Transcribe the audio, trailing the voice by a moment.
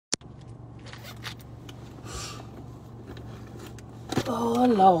Oh,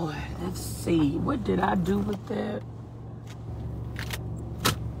 Lord. Let's see. What did I do with that?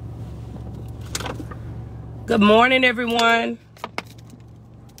 Good morning, everyone.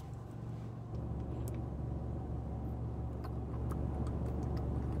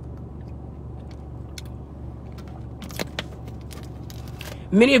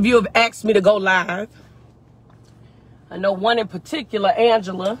 Many of you have asked me to go live. I know one in particular,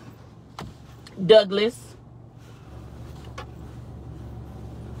 Angela Douglas,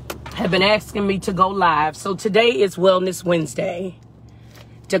 have been asking me to go live. So today is Wellness Wednesday.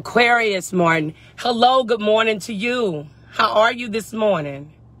 Aquarius Martin, hello, good morning to you. How are you this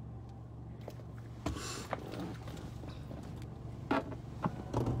morning?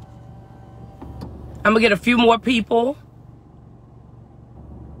 I'm gonna get a few more people.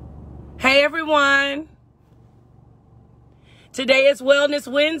 Hey everyone. Today is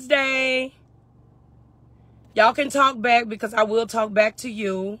Wellness Wednesday. Y'all can talk back because I will talk back to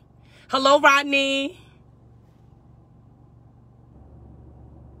you. Hello, Rodney.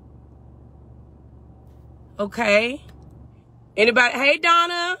 Okay. Anybody? Hey,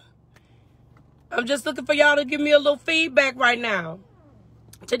 Donna. I'm just looking for y'all to give me a little feedback right now.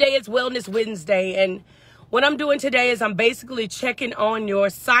 Today is Wellness Wednesday, and what I'm doing today is I'm basically checking on your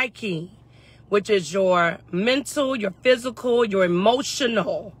psyche, which is your mental, your physical, your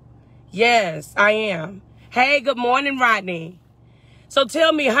emotional. Yes, I am. Hey, good morning, Rodney. So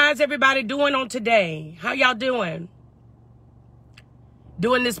tell me, how's everybody doing on today? How y'all doing?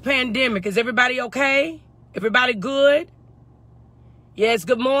 During this pandemic, is everybody okay? Everybody good? Yes,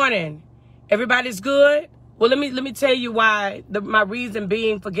 good morning. Everybody's good? Well, let me tell you why, my reason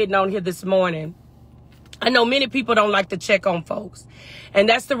being for getting on here this morning. I know many people don't like to check on folks. And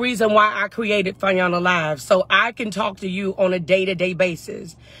that's the reason why I created Fayana Live. So I can talk to you on a day-to-day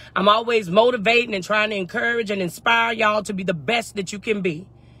basis. I'm always motivating and trying to encourage and inspire y'all to be the best that you can be.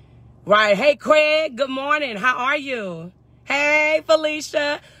 Right. Hey, Craig. Good morning. How are you? Hey,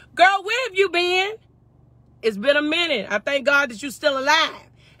 Felicia. Girl, where have you been? It's been a minute. I thank God that you're still alive.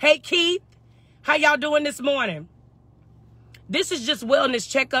 Hey, Keith. How y'all doing this morning? This is just wellness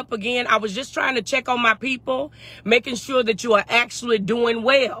checkup again. I was just trying to check on my people, making sure that you are actually doing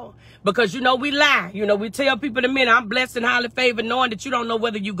well. Because, you know, we lie. You know, we tell people the minute I'm blessed and highly favored, knowing that you don't know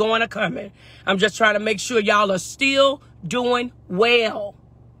whether you're going or coming. I'm just trying to make sure y'all are still doing well.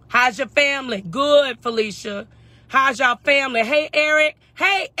 How's your family? Good, Felicia. How's y'all family? Hey, Eric.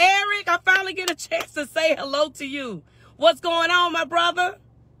 Hey, Eric. I finally get a chance to say hello to you. What's going on, my brother?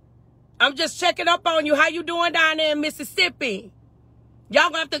 I'm just checking up on you. How you doing down there in Mississippi? Y'all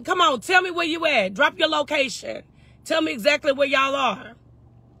gonna have to, come on, tell me where you at. Drop your location. Tell me exactly where y'all are.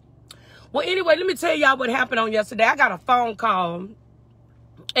 Well, anyway, let me tell y'all what happened on yesterday. I got a phone call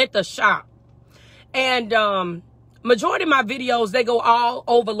at the shop. And majority of my videos, they go all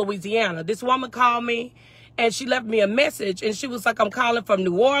over Louisiana. This woman called me. And she left me a message, and she was like, I'm calling from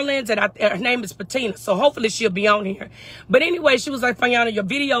New Orleans, and her name is Patina, so hopefully she'll be on here. But anyway, she was like, Fayana, your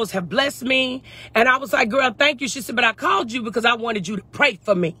videos have blessed me. And I was like, girl, thank you. She said, but I called you because I wanted you to pray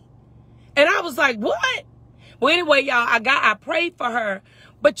for me. And I was like, what? Well, anyway, y'all, I prayed for her,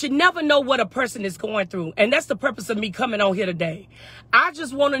 but you never know what a person is going through. And that's the purpose of me coming on here today. I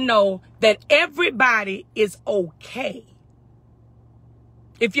just want to know that everybody is okay.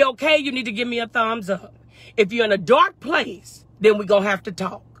 If you're okay, you need to give me a thumbs up. If you're in a dark place, then we're going to have to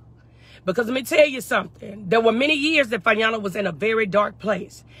talk. Because let me tell you something. There were many years that Fayana was in a very dark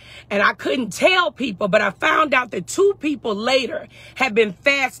place. And I couldn't tell people, but I found out that 2 people later had been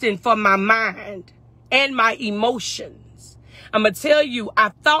fasting for my mind and my emotions. I'm going to tell you, I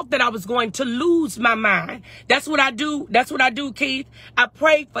thought that I was going to lose my mind. That's what I do. That's what I do, Keith. I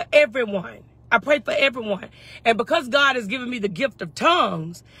pray for everyone. I pray for everyone. And because God has given me the gift of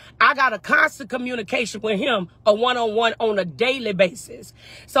tongues, I got a constant communication with him, a one-on-one on a daily basis.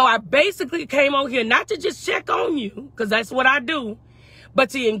 So I basically came on here not to just check on you, because that's what I do, but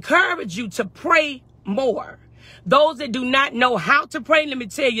to encourage you to pray more. Those that do not know how to pray, let me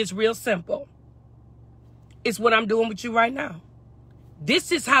tell you, it's real simple. It's what I'm doing with you right now.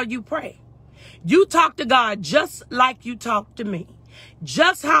 This is how you pray. You talk to God just like you talk to me.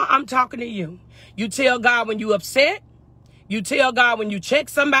 Just how I'm talking to you. You tell God when you upset. You tell God when you check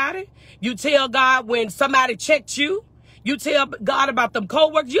somebody. You tell God when somebody checked you. You tell God about them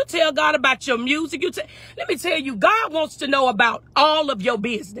coworkers. You tell God about your music. Let me tell you, God wants to know about all of your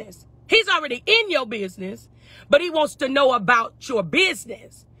business. He's already in your business, but he wants to know about your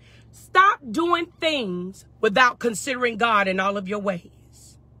business. Stop doing things without considering God in all of your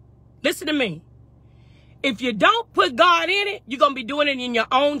ways. Listen to me. If you don't put God in it, you're going to be doing it in your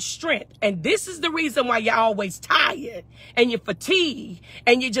own strength. And this is the reason why you're always tired and you're fatigued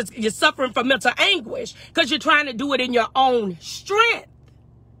and you're suffering from mental anguish, because you're trying to do it in your own strength.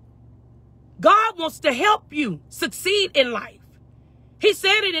 God wants to help you succeed in life. He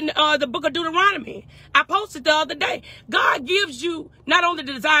said it in the book of Deuteronomy. I posted the other day. God gives you not only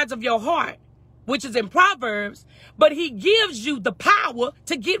the desires of your heart, which is in Proverbs, but he gives you the power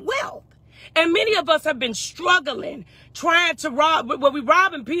to get wealth. And many of us have been struggling, trying to rob. Well, we're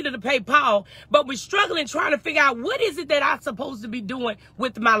robbing Peter to pay Paul, but we're struggling trying to figure out, what is it that I'm supposed to be doing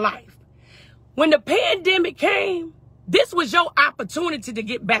with my life? When the pandemic came, this was your opportunity to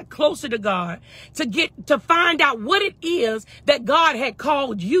get back closer to God, to find out what it is that God had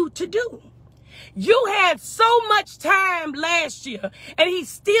called you to do. You had so much time last year, and he's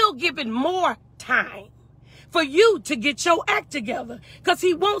still giving more time for you to get your act together, because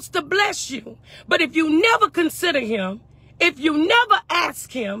he wants to bless you. But if you never consider him, if you never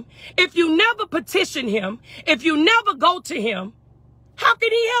ask him, if you never petition him, if you never go to him, how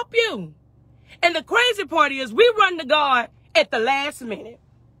can he help you? And the crazy part is, we run to God at the last minute.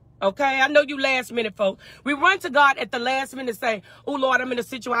 Okay, I know you last minute folks. We run to God at the last minute saying, oh Lord, I'm in a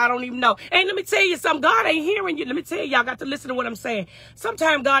situation I don't even know. And let me tell you something, God ain't hearing you. Let me tell you, y'all got to listen to what I'm saying.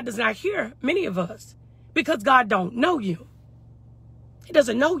 Sometimes God does not hear many of us because God don't know you. He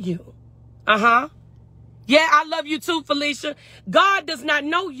doesn't know you. Yeah, I love you too, Felicia. God does not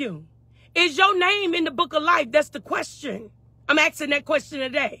know you. Is your name in the book of life? That's the question. I'm asking that question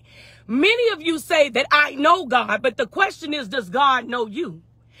today. Many of you say that I know God, but the question is, does God know you?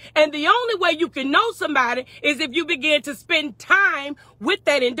 And the only way you can know somebody is if you begin to spend time with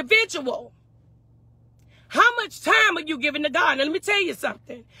that individual. How much time are you giving to God? Now, let me tell you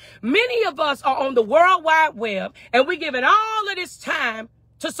something. Many of us are on the World Wide Web, and we're giving all of this time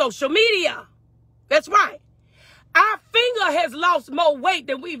to social media. That's right. Our finger has lost more weight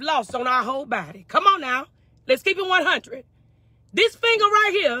than we've lost on our whole body. Come on now. Let's keep it 100. This finger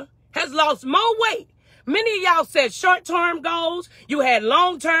right here has lost more weight. Many of y'all said short-term goals. You had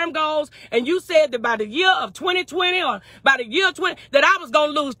long-term goals. And you said that by the year of 2020 or by the year 20, that I was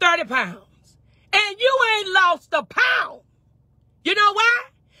going to lose 30 pounds. And you ain't lost a pound. You know why?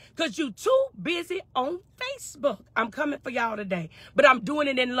 Because you too busy on Facebook. I'm coming for y'all today. But I'm doing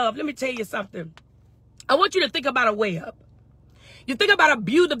it in love. Let me tell you something. I want you to think about a web. You think about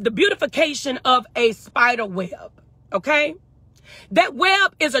the beautification of a spider web. Okay? That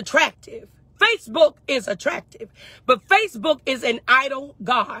web is attractive. Facebook is attractive, but Facebook is an idol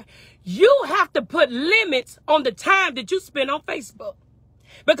god. You have to put limits on the time that you spend on Facebook.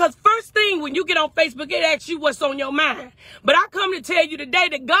 Because first thing when you get on Facebook, it asks you what's on your mind. But I come to tell you today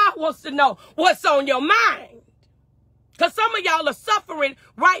that God wants to know what's on your mind. Because some of y'all are suffering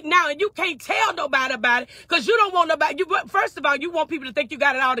right now and you can't tell nobody about it because you don't want nobody. First of all, you want people to think you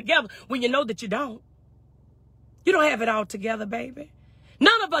got it all together when you know that you don't. You don't have it all together, baby.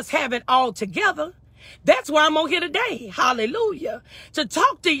 None of us have it all together. That's why I'm on here today. Hallelujah. To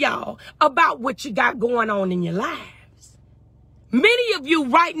talk to y'all about what you got going on in your lives. Many of you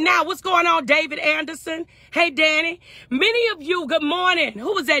right now, what's going on, David Anderson? Hey, Danny. Many of you, good morning.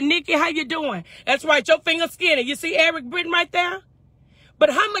 Who is that, Nikki? How you doing? That's right, your finger skinny. You see Eric Britton right there? But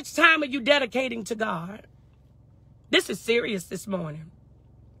how much time are you dedicating to God? This is serious this morning.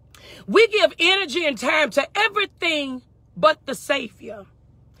 We give energy and time to everything but the Savior,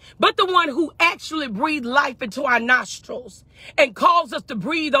 but the one who actually breathed life into our nostrils and calls us to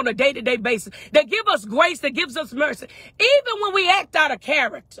breathe on a day-to-day basis, that give us grace, that gives us mercy. Even when we act out of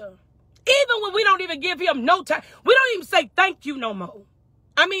character, even when we don't even give him no time, we don't even say thank you no more.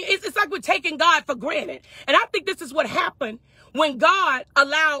 I mean, it's like we're taking God for granted. And I think this is what happened when God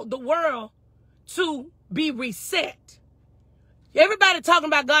allowed the world to be reset. Everybody talking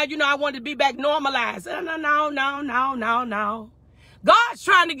about God, you know, I want to be back normalized. No. God's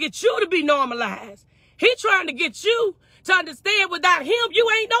trying to get you to be normalized. He's trying to get you to understand without him,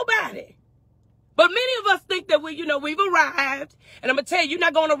 you ain't nobody. But many of us think that we've arrived. And I'm going to tell you, you're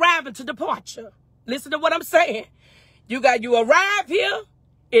not going to arrive until departure. Listen to what I'm saying. You arrived here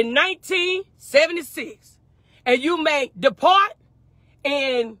in 1976. And you may depart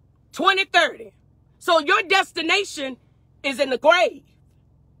in 2030. So your destination is in the grave.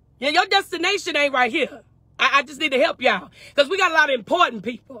 Yeah, your destination ain't right here. I just need to help y'all because we got a lot of important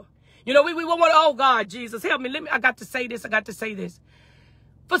people. You know, we want to, oh God, Jesus, help me. I got to say this. I got to say this.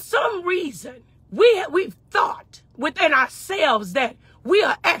 For some reason, we've thought within ourselves that we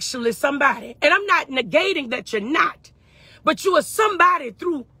are actually somebody. And I'm not negating that you're not, but you are somebody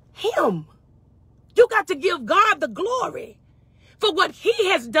through him. You got to give God the glory. for what he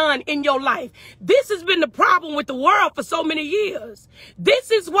has done in your life. This has been the problem with the world for so many years.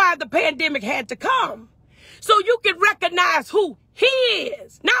 This is why the pandemic had to come. So you can recognize who he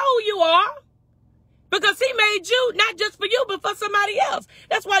is, not who you are. Because he made you, not just for you, but for somebody else.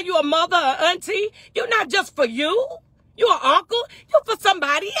 That's why you're a mother or auntie. You're not just for you. You're an uncle. You're for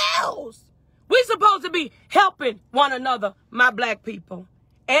somebody else. We're supposed to be helping one another, my black people,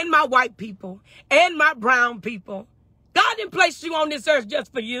 and my white people, and my brown people. God didn't place you on this earth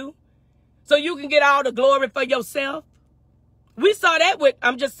just for you, so you can get all the glory for yourself. We saw that with,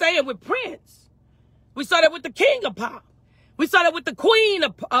 I'm just saying, with Prince. We saw that with the King of Pop. We saw that with the Queen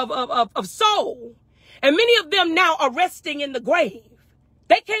of Soul. And many of them now are resting in the grave.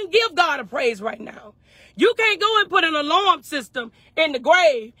 They can't give God a praise right now. You can't go and put an alarm system in the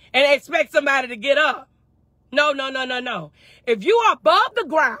grave and expect somebody to get up. No, no, no, no, no. If you are above the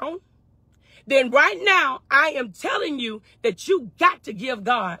ground, then right now I am telling you that you got to give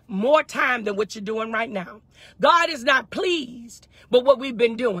God more time than what you're doing right now. God is not pleased with what we've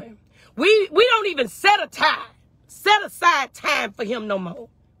been doing. We don't even set aside time for him no more.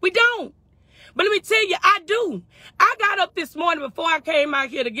 We don't. But let me tell you, I do. I got up this morning before I came out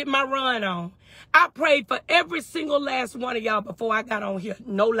here to get my run on. I prayed for every single last one of y'all before I got on here.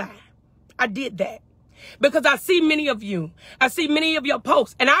 No lie. I did that. Because I see many of you. I see many of your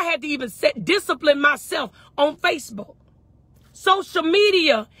posts. And I had to even discipline myself on Facebook. Social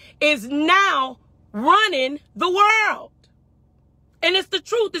media is now running the world. And it's the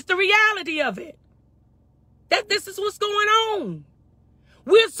truth. It's the reality of it. That this is what's going on.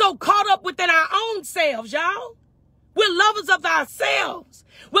 We're so caught up within our own selves, y'all. We're lovers of ourselves.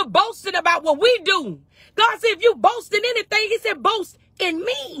 We're boasting about what we do. God said, if you boast in anything, he said, boast in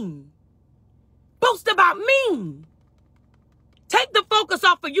me. Boast about me. Take the focus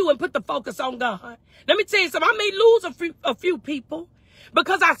off of you and put the focus on God. Let me tell you something. I may lose a few people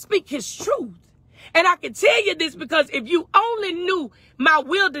because I speak his truth. And I can tell you this because if you only knew my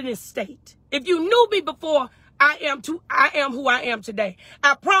wilderness state, if you knew me before I am who I am today,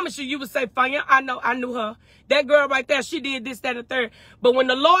 I promise you, you would say, Fanya, I knew her. That girl right there, she did this, that, and the third. But when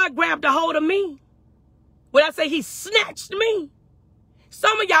the Lord grabbed a hold of me, when I say he snatched me,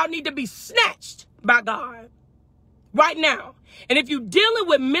 some of y'all need to be snatched by God right now. And if you're dealing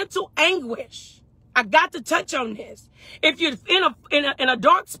with mental anguish, I got to touch on this. If you're in a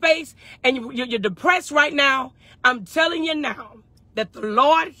dark space and you're depressed right now, I'm telling you now that the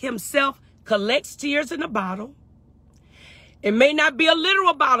Lord himself collects tears in a bottle. It may not be a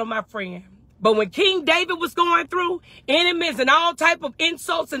literal bottle, my friend, but when King David was going through enemies and all type of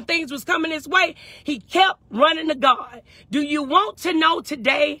insults and things was coming his way, he kept running to God. Do you want to know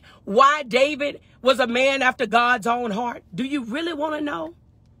today why David was a man after God's own heart? Do you really want to know?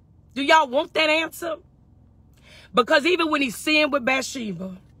 Do y'all want that answer? Because even when he sinned with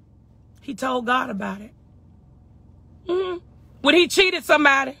Bathsheba, he told God about it. When he cheated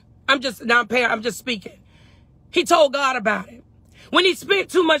somebody, I'm just speaking. He told God about it. When he spent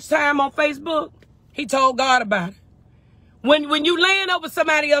too much time on Facebook, he told God about it. When you laying up with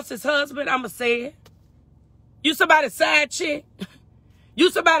somebody else's husband, I'ma say it. You somebody's side chick.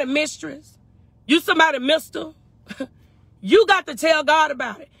 You somebody's mistress. You somebody's mister. You got to tell God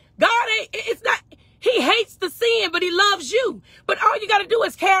about it. God it's not, he hates the sin, but he loves you. But all you got to do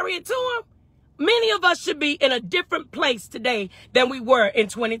is carry it to him. Many of us should be in a different place today than we were in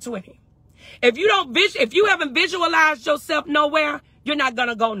 2020. If you haven't visualized yourself nowhere, you're not going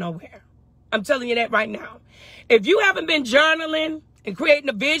to go nowhere. I'm telling you that right now. If you haven't been journaling and creating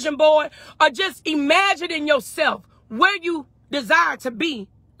a vision board or just imagining yourself where you desire to be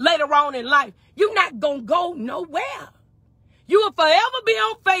later on in life, you're not going to go nowhere. You will forever be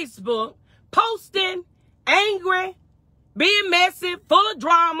on Facebook posting, angry, being messy, full of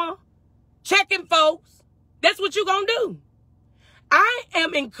drama, checking folks. That's what you're going to do. I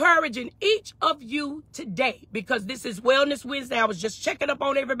am encouraging each of you today, because this is Wellness Wednesday. I was just checking up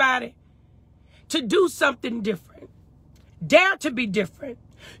on everybody, to do something different. Dare to be different.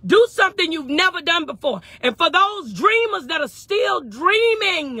 Do something you've never done before. And for those dreamers that are still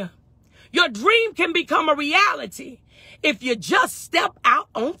dreaming, your dream can become a reality if you just step out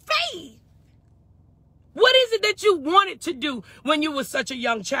on faith. What is it that you wanted to do when you were such a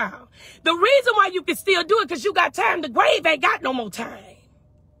young child? The reason why you can still do it because you got time. The grave ain't got no more time.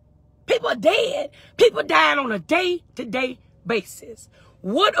 People are dead. People dying on a day-to-day basis.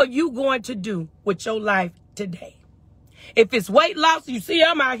 What are you going to do with your life today? If it's weight loss, you see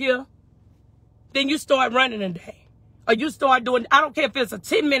I'm out here, then you start running today. Or you start doing, I don't care if it's a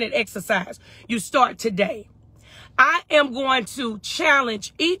 10-minute exercise, you start today. I am going to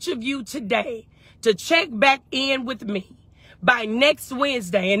challenge each of you today to check back in with me by next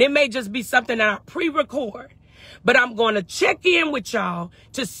Wednesday. And it may just be something that I pre-record. But I'm going to check in with y'all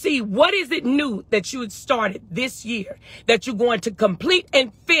to see what is it new that you had started this year, that you're going to complete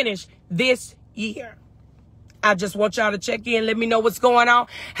and finish this year. I just want y'all to check in. Let me know what's going on.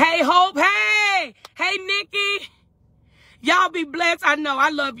 Hey, Hope. Hey. Hey, Nikki. Y'all be blessed. I know. I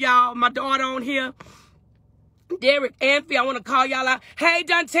love y'all. My daughter on here. Derek Anthony. I want to call y'all out. Hey,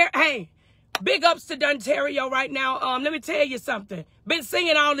 Dontario. Hey, big ups to Dontario right now. Let me tell you something. Been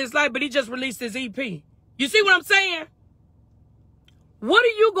singing all his life, but he just released his EP. You see what I'm saying? What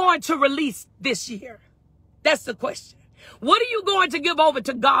are you going to release this year? That's the question. What are you going to give over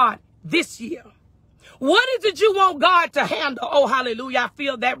to God this year? What is it you want God to handle? Oh, hallelujah. I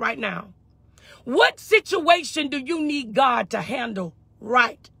feel that right now. What situation do you need God to handle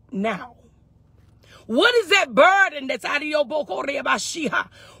right now? What is that burden that's out of your bokorebashiha?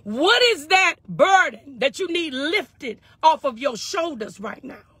 What is that burden that you need lifted off of your shoulders right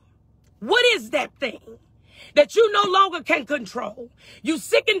now? What is that thing that you no longer can control? You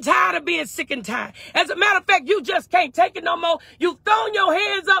sick and tired of being sick and tired. As a matter of fact, you just can't take it no more. You've thrown your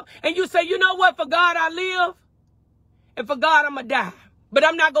hands up and you say, you know what? For God I live and for God I'm going to die. But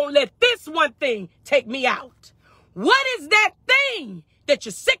I'm not going to let this one thing take me out. What is that thing that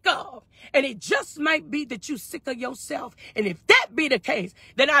you're sick of? And it just might be that you're sick of yourself. And if that be the case,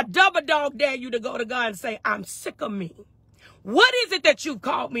 then I double dog dare you to go to God and say, I'm sick of me. What is it that you've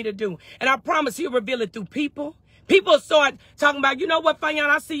called me to do? And I promise he'll reveal it through people. People start talking about, you know what, Fayana,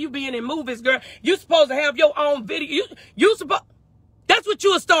 I see you being in movies, girl. You're supposed to have your own video. That's what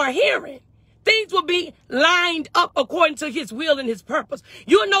you'll start hearing. Things will be lined up according to his will and his purpose.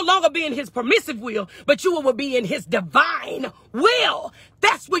 You will no longer be in his permissive will, but you will be in his divine will.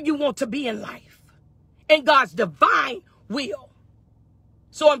 That's where you want to be in life. In God's divine will.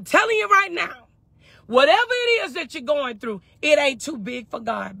 So I'm telling you right now, whatever it is that you're going through, it ain't too big for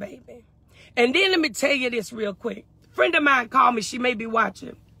God, baby. And then let me tell you this real quick. A friend of mine called me. She may be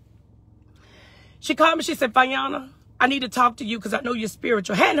watching. She called me. She said, Fayana, I need to talk to you because I know you're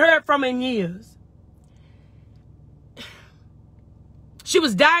spiritual. Hadn't heard from her in years. She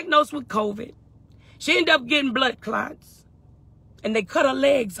was diagnosed with COVID. She ended up getting blood clots. And they cut her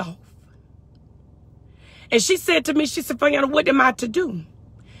legs off. And she said to me, she said, Fayana, what am I to do?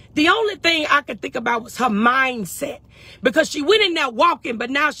 The only thing I could think about was her mindset. Because she went in there walking, but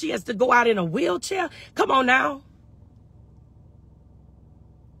now she has to go out in a wheelchair. Come on now.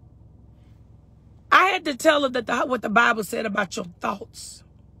 I had to tell her that what the Bible said about your thoughts,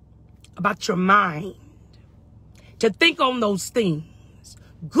 about your mind. To think on those things,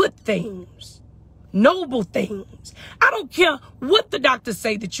 good things, noble things. I don't care what the doctors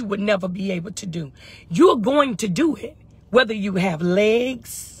say that you would never be able to do. You're going to do it. Whether you have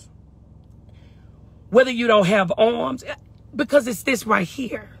legs, whether you don't have arms, because it's this right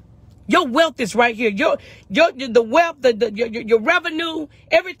here. Your wealth is right here. The wealth, your revenue,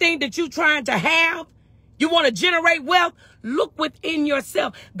 everything that you're trying to have, you want to generate wealth, look within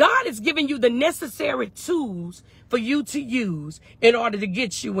yourself. God is giving you the necessary tools for you to use in order to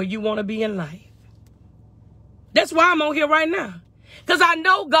get you where you want to be in life. That's why I'm on here right now. Because I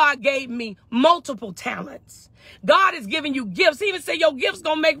know God gave me multiple talents. God is giving you gifts. He even said your gifts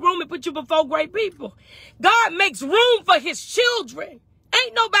going to make room and put you before great people. God makes room for his children.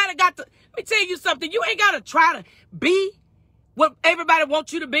 Ain't nobody got to, let me tell you something. You ain't got to try to be what everybody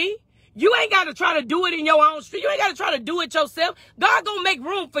wants you to be. You ain't got to try to do it in your own street. You ain't got to try to do it yourself. God going to make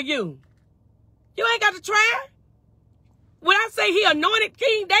room for you. You ain't got to try. When I say he anointed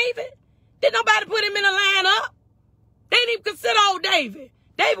King David, did nobody put him in a lineup? They didn't even consider old David.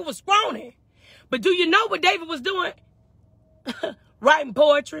 David was scrawny. But do you know what David was doing? Writing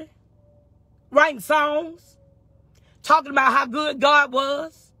poetry, writing songs, talking about how good God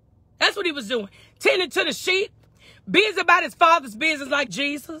was. That's what he was doing. Tending to the sheep, busy about his father's business like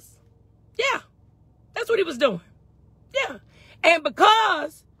Jesus. Yeah, that's what he was doing. Yeah. And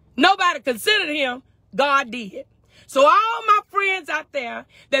because nobody considered him, God did. So all my friends out there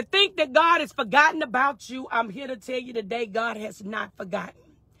that think that God has forgotten about you, I'm here to tell you today, God has not forgotten.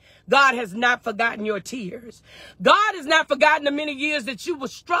 God has not forgotten your tears. God has not forgotten the many years that you were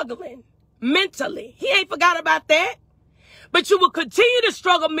struggling mentally. He ain't forgot about that. But you will continue to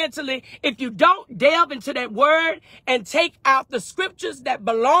struggle mentally if you don't delve into that word and take out the scriptures that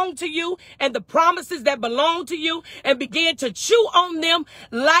belong to you and the promises that belong to you and begin to chew on them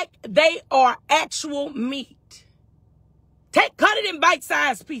like they are actual meat. Cut it in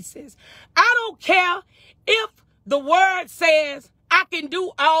bite-sized pieces. I don't care if the word says, I can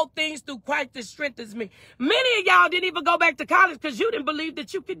do all things through Christ that strengthens me. Many of y'all didn't even go back to college because you didn't believe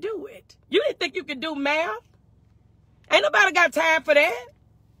that you could do it. You didn't think you could do math. Ain't nobody got time for that.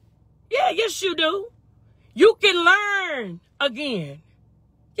 Yeah, yes you do. You can learn again.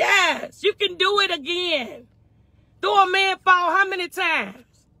 Yes, you can do it again. Though a man fall how many times?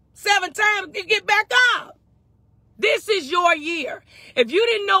 7 times, you get back up. This is your year. If you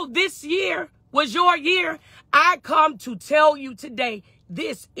didn't know this year was your year, I come to tell you today,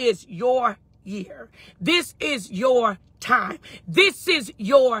 this is your year. This is your time. This is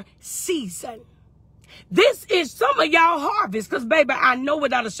your season. This is some of y'all harvest. Because, baby, I know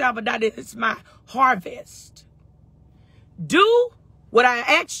without a shadow of a doubt it's my harvest. Do what I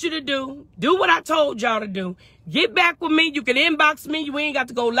asked you to do. Do what I told y'all to do. Get back with me. You can inbox me. You ain't got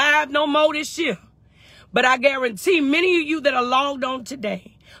to go live no more this year. But I guarantee many of you that are logged on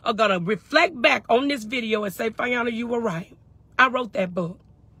today are going to reflect back on this video and say, Fayana, you were right. I wrote that book.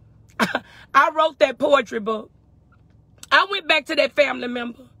 I wrote that poetry book. I went back to that family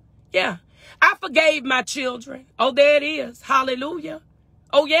member. Yeah. I forgave my children. Oh, there it is. Hallelujah.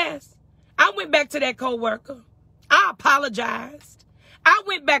 Oh, yes. I went back to that coworker. I apologized. I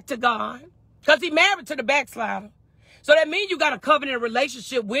went back to God because he married to the backslider. So that means you got a covenant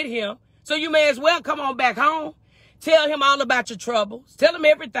relationship with him. So you may as well come on back home. Tell him all about your troubles. Tell him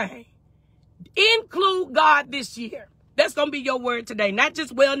everything. Include God this year. That's going to be your word today. Not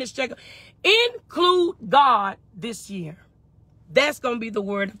just wellness check. Include God this year. That's going to be the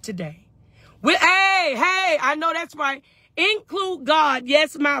word of today. Hey, I know that's right. Include God.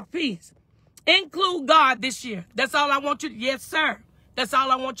 Yes, mouthpiece. Include God this year. That's all I want you to. Yes, sir. That's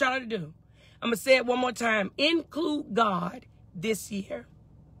all I want y'all to do. I'm going to say it one more time. Include God this year.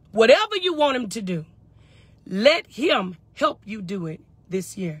 Whatever you want him to do, let him help you do it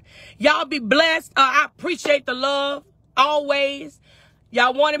this year. Y'all be blessed. I appreciate the love always.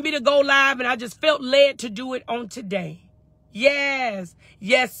 Y'all wanted me to go live, and I just felt led to do it on today. Yes.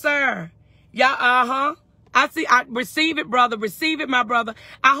 Yes, sir. Y'all, I receive it, brother. Receive it, my brother.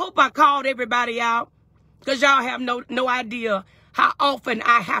 I hope I called everybody out because y'all have no idea how often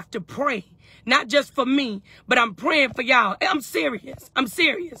I have to pray. Not just for me, but I'm praying for y'all. I'm serious. I'm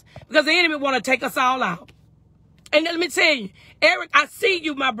serious. Because the enemy want to take us all out. And let me tell you, Eric, I see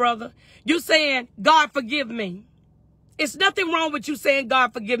you, my brother. You saying, God, forgive me. It's nothing wrong with you saying,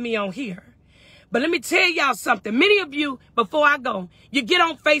 God, forgive me on here. But let me tell y'all something. Many of you, before I go, you get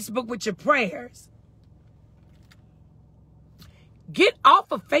on Facebook with your prayers. Get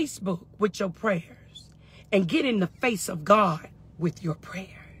off of Facebook with your prayers and get in the face of God with your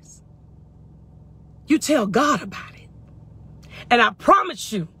prayers. You tell God about it. And I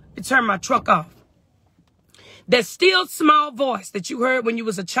promise you, to turn my truck off. That still small voice that you heard when you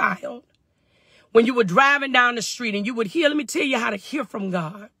was a child, when you were driving down the street and you would hear, let me tell you how to hear from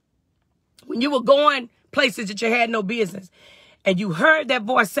God. When you were going places that you had no business and you heard that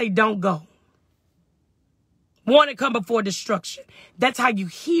voice say, don't go. Warning come before destruction. That's how you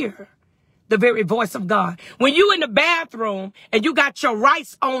hear the very voice of God. When you in the bathroom and you got your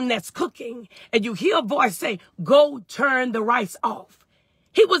rice on that's cooking and you hear a voice say, go turn the rice off.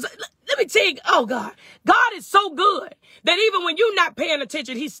 Let me tell you, oh God is so good that even when you're not paying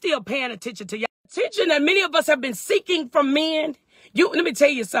attention, he's still paying attention to you. Attention that many of us have been seeking from men. Let me tell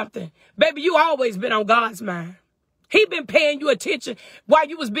you something, baby, you always been on God's mind. He been paying you attention while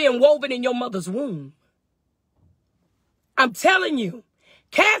you was being woven in your mother's womb. I'm telling you.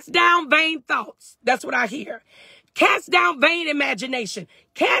 Cast down vain thoughts. That's what I hear. Cast down vain imagination.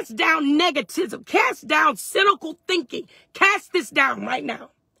 Cast down negativism. Cast down cynical thinking. Cast this down right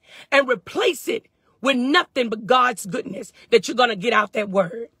now and replace it with nothing but God's goodness that you're going to get out that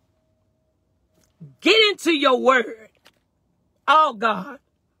word. Get into your word. Oh, God.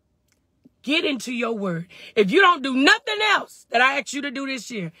 Get into your word. If you don't do nothing else that I ask you to do this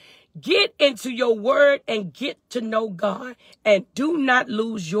year, get into your word and get to know God. And do not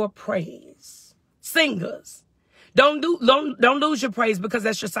lose your praise. Singers, don't lose your praise because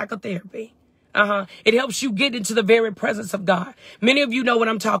that's your psychotherapy. It helps you get into the very presence of God. Many of you know what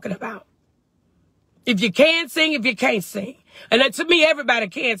I'm talking about. If you can sing, if you can't sing. And to me, everybody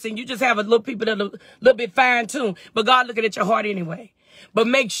can sing. You just have a little people that are a little bit fine-tuned. But God looking at your heart anyway. But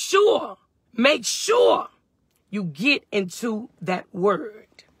make sure you get into that word.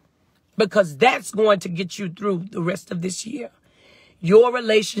 Because that's going to get you through the rest of this year. Your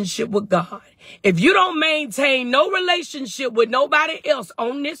relationship with God. If you don't maintain no relationship with nobody else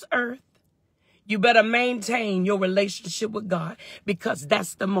on this earth, you better maintain your relationship with God. Because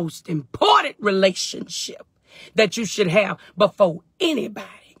that's the most important relationship that you should have before anybody.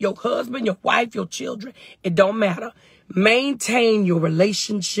 Your husband, your wife, your children. It don't matter. Maintain your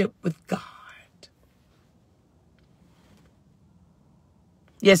relationship with God.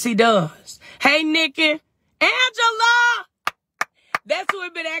 Yes, he does. Hey, Nikki. Angela! That's who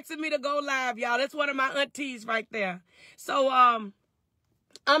had been asking me to go live, y'all. That's one of my aunties right there. So, I'm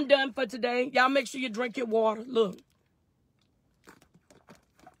done for today. Y'all make sure you drink your water. Look.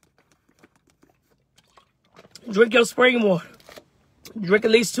 Drink your spring water. Drink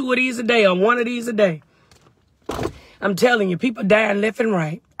at least 2 of these a day or 1 of these a day. I'm telling you, people dying left and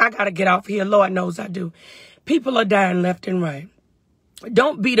right. I got to get off here. Lord knows I do. People are dying left and right.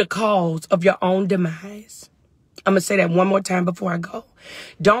 Don't be the cause of your own demise. I'm going to say that one more time before I go.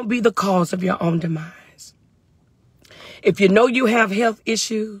 Don't be the cause of your own demise. If you know you have health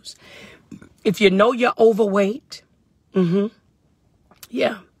issues, if you know you're overweight,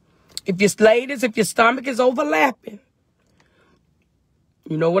 yeah. If your ladies, if your stomach is overlapping,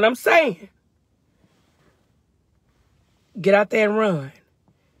 you know what I'm saying? Get out there and run.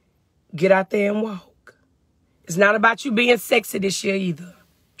 Get out there and walk. It's not about you being sexy this year either.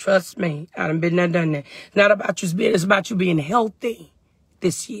 Trust me. I done been there, done that. It's not about you being, it's about you being healthy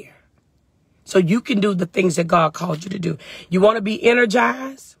this year. So you can do the things that God called you to do. You want to be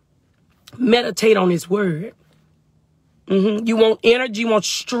energized? Meditate on his word. You want energy, you want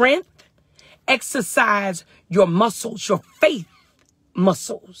strength? Exercise your muscles, your faith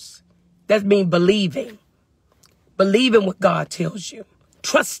muscles. That means believing. Believing what God tells you.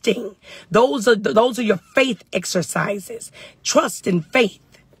 Trusting. Those are your faith exercises. Trust and faith.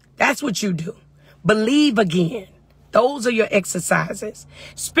 That's what you do. Believe again. Those are your exercises.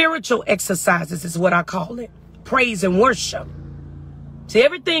 Spiritual exercises is what I call it. Praise and worship. See,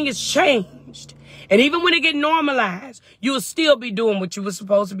 everything is changed. And even when it get normalized, you will still be doing what you were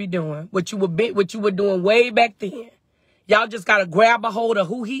supposed to be doing. What you were doing way back then. Y'all just got to grab a hold of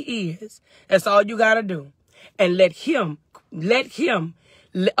who he is. That's all you got to do. And let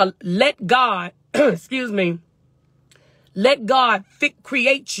God, excuse me, let God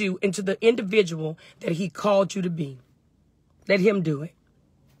create you into the individual that he called you to be. Let him do it.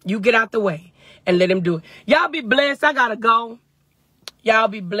 You get out the way and let him do it. Y'all be blessed. I got to go. Y'all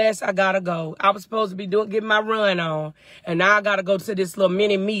be blessed. I got to go. I was supposed to be getting my run on. And now I got to go to this little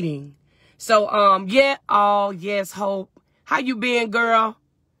mini meeting. So, yeah. Oh, yes, Hope. How you been, girl?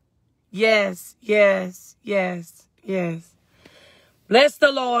 Yes. Bless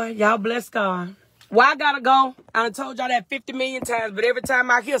the Lord. Y'all bless God. Well, I got to go. I done told y'all that 50 million times, but every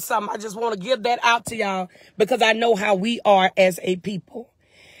time I hear something, I just want to give that out to y'all because I know how we are as a people.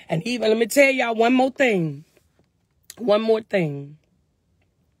 And even, let me tell y'all one more thing. One more thing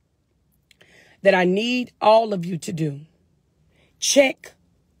that I need all of you to do. Check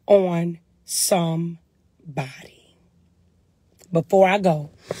on somebody. Before I go,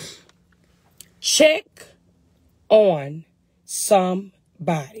 check on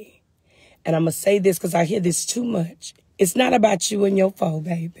somebody. And I'm going to say this because I hear this too much. It's not about you and your foe,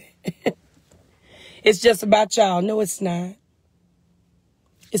 baby. It's just about y'all. No, it's not.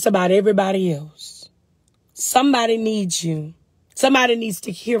 It's about everybody else. Somebody needs you. Somebody needs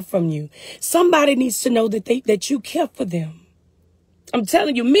to hear from you. Somebody needs to know that you care for them. I'm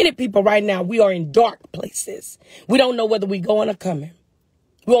telling you, many people right now, we are in dark places. We don't know whether we're going or coming.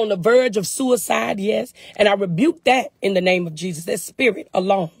 We're on the verge of suicide, yes. And I rebuke that in the name of Jesus. That spirit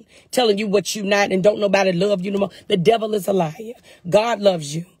alone telling you what you're not and don't nobody love you no more. The devil is a liar. God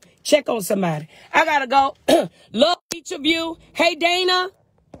loves you. Check on somebody. I got to go. Love each of you. Hey, Dana.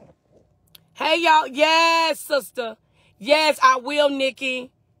 Hey, y'all. Yes, sister. Yes, I will,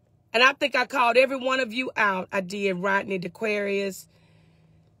 Nikki. And I think I called every one of you out. I did. Rodney DeQuarius,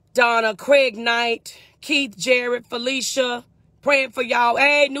 Donna, Craig Knight, Keith, Jared, Felicia. Praying for y'all.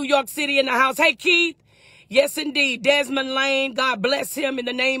 Hey, New York City in the house. Hey, Keith. Yes, indeed. Desmond Lane. God bless him in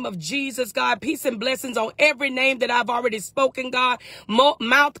the name of Jesus. God, peace and blessings on every name that I've already spoken, God.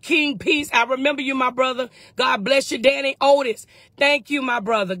 Mouth King, peace. I remember you, my brother. God bless you. Danny Otis. Thank you, my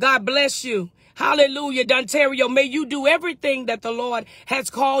brother. God bless you. Hallelujah, Dontario. May you do everything that the Lord has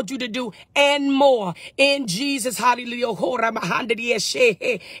called you to do and more. In Jesus, hallelujah.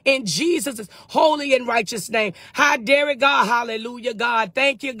 In Jesus' holy and righteous name. Hi, Derek, God. Hallelujah, God.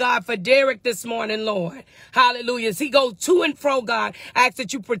 Thank you, God, for Derek this morning, Lord. Hallelujah. As he goes to and fro, God, I ask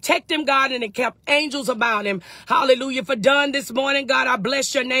that you protect him, God, and encamp angels about him. Hallelujah. For Don this morning, God, I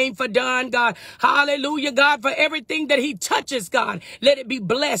bless your name for Don, God. Hallelujah, God, for everything that he touches, God. Let it be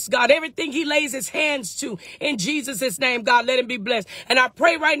blessed, God. Everything he lays lays his hands to. In Jesus' name, God, let him be blessed. And I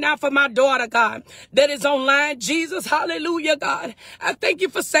pray right now for my daughter, God, that is online. Jesus, hallelujah, God. I thank you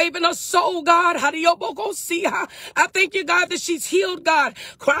for saving her soul, God. I thank you, God, that she's healed, God.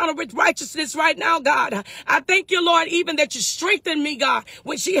 Crown her with righteousness right now, God. I thank you, Lord, even that you strengthened me, God,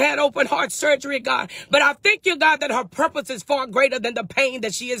 when she had open heart surgery, God. But I thank you, God, that her purpose is far greater than the pain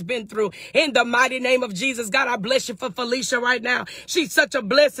that she has been through. In the mighty name of Jesus, God, I bless you for Felicia right now. She's such a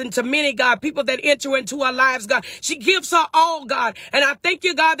blessing to many, God, people that enter into her lives, God. She gives her all, God. And I thank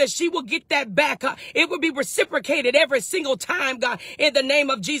you, God, that she will get that back. It will be reciprocated every single time, God, in the name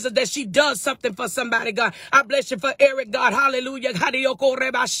of Jesus, that she does something for somebody, God. I bless you for Eric, God. Hallelujah.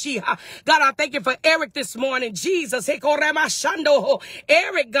 God, I thank you for Eric this morning. Jesus. Eric,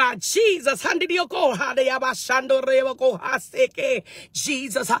 God. Jesus.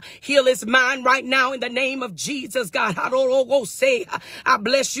 Jesus. Heal his mind right now in the name of Jesus, God. I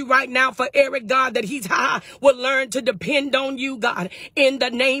bless you right now for Eric, God, that he will learn to depend on you, God, in the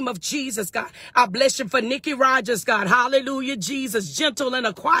name of Jesus, God. I bless you for Nikki Rogers, God. Hallelujah, Jesus. Gentle and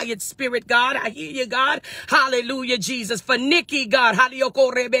a quiet spirit, God. I hear you, God. Hallelujah, Jesus. For Nikki, God.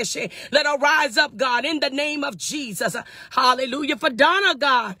 Let her rise up, God, in the name of Jesus. Hallelujah. For Donna,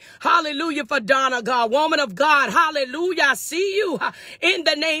 God. Hallelujah. For Donna, God. Woman of God. Hallelujah. I see you in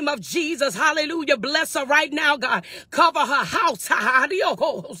the name of Jesus. Hallelujah. Bless her right now, God. Cover her house.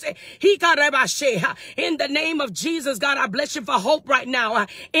 In the name of Jesus, God, I bless you for Hope right now.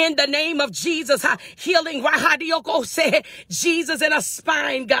 In the name of Jesus, healing. Jesus in her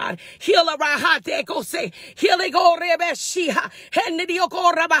spine, God. Heal her. Healing.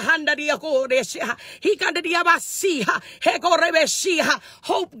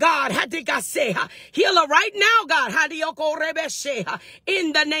 Hope, God. Heal her right now, God.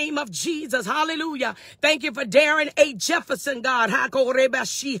 In the name of Jesus. Hallelujah. Thank you for Darren A. Jefferson, God.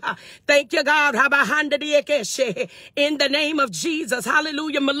 Thank you, God. In the name of Jesus.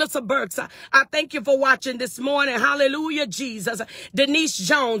 Hallelujah. Melissa Burks, I thank you for watching this morning. Hallelujah, Jesus. Denise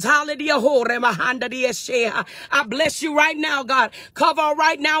Jones. Hallelujah. I bless you right now, God. Cover her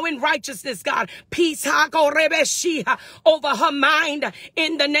right now in righteousness, God. Peace over her mind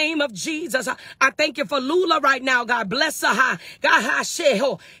in the name of Jesus. I thank you for Lula right now, God. Bless her.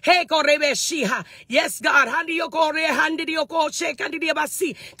 Yes, God.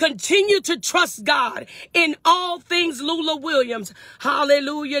 Continue to trust God in all things, Lula Williams.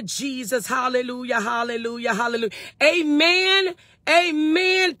 Hallelujah, Jesus. Hallelujah, hallelujah, hallelujah. Amen.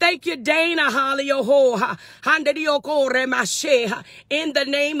 Amen. Thank you, Dana. Hallelujah. In the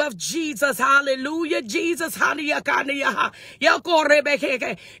name of Jesus. Hallelujah. Jesus. Hallelujah.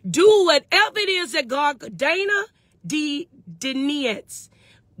 Do whatever it is that God, Dana Denietz,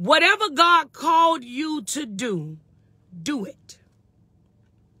 whatever God called you to do, do it.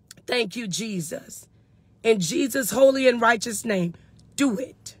 Thank you, Jesus. In Jesus' holy and righteous name, do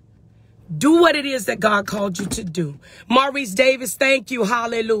it. Do what it is that God called you to do. Maurice Davis, thank you.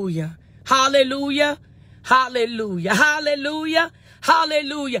 Hallelujah. Hallelujah. Hallelujah. Hallelujah.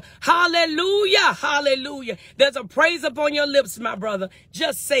 Hallelujah. Hallelujah. Hallelujah. There's a praise upon your lips, my brother.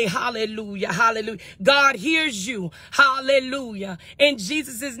 Just say hallelujah. Hallelujah. God hears you. Hallelujah. In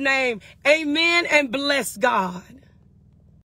Jesus' name, amen, and bless God.